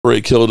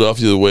Rate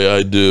Philadelphia the way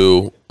I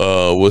do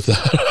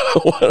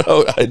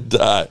without I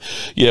die.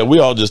 Yeah, we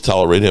all just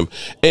tolerate him.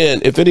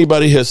 And if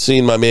anybody has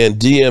seen my man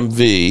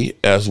DMV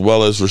as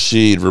well as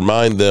Rashid,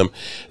 remind them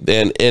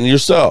and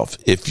yourself,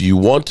 if you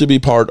want to be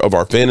part of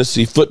our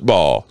fantasy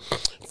football,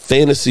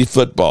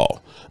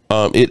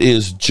 it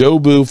is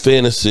Jobu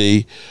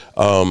Fantasy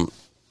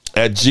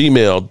at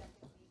Gmail.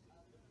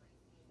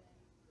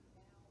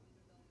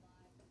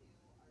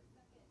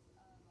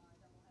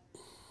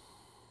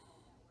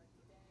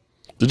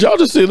 Did y'all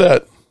just see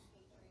that?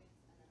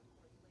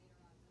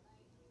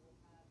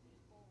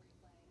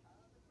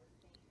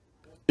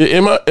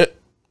 Did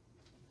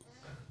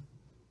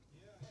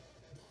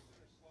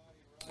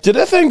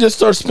that thing just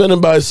start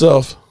spinning by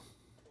itself?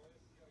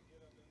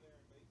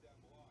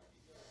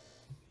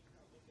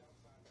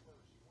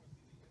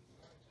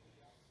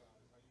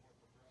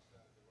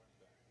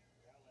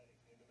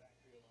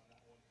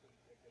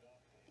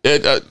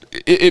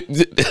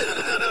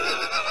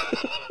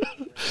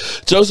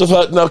 Joseph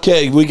Hutton,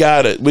 okay, we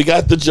got it. We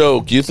got the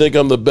joke. You think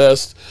I'm the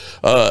best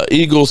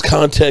Eagles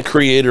content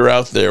creator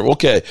out there.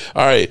 Okay,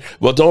 all right.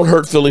 Well, don't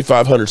hurt Philly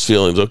 500's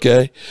feelings,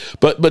 okay?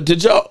 But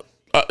did y'all,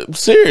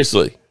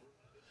 seriously,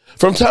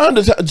 from time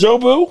to time,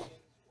 Jobu,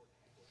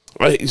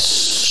 it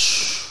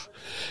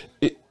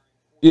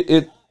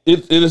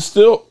is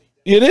still,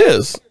 it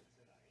is.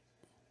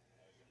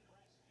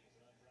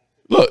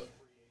 Look,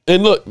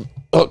 and look,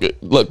 okay,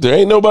 look, there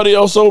ain't nobody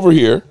else over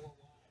here.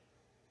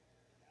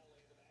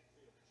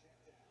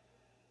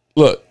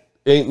 Look,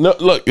 there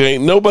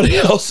ain't nobody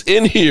else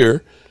in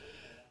here.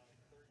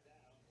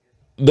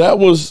 That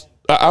was,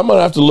 I'm going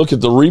to have to look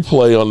at the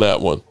replay on that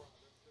one.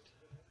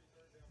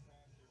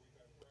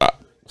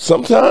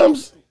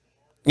 Sometimes,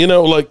 you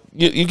know, like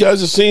you guys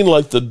have seen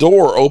like the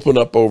door open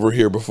up over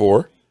here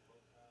before.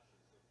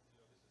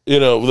 You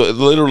know,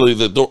 literally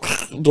the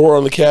door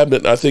on the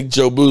cabinet. I think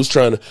Jobu's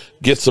trying to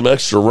get some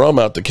extra rum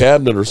out the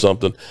cabinet or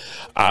something.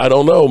 I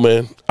don't know,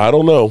 man. I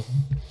don't know.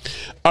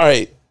 All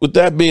right. With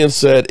that being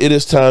said, it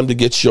is time to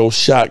get your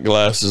shot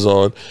glasses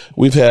on.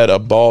 We've had a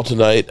ball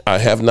tonight. I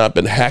have not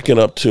been hacking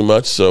up too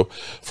much, so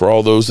for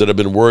all those that have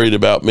been worried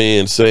about me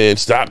and saying,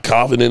 stop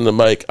coughing in the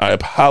mic, I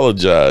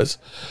apologize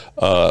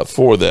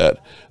for that.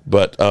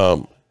 But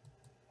I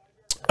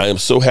am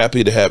so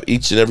happy to have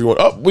each and every one.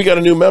 Oh, we got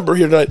a new member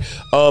here tonight.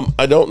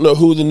 I don't know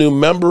who the new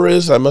member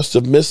is. I must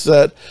have missed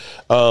that.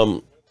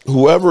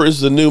 Whoever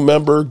is the new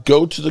member,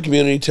 go to the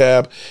community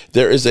tab.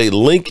 There is a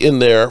link in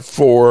there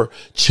for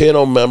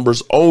channel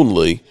members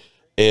only.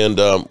 And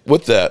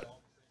with that,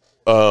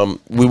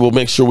 we will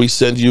make sure we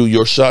send you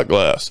your shot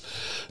glass.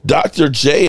 Dr. J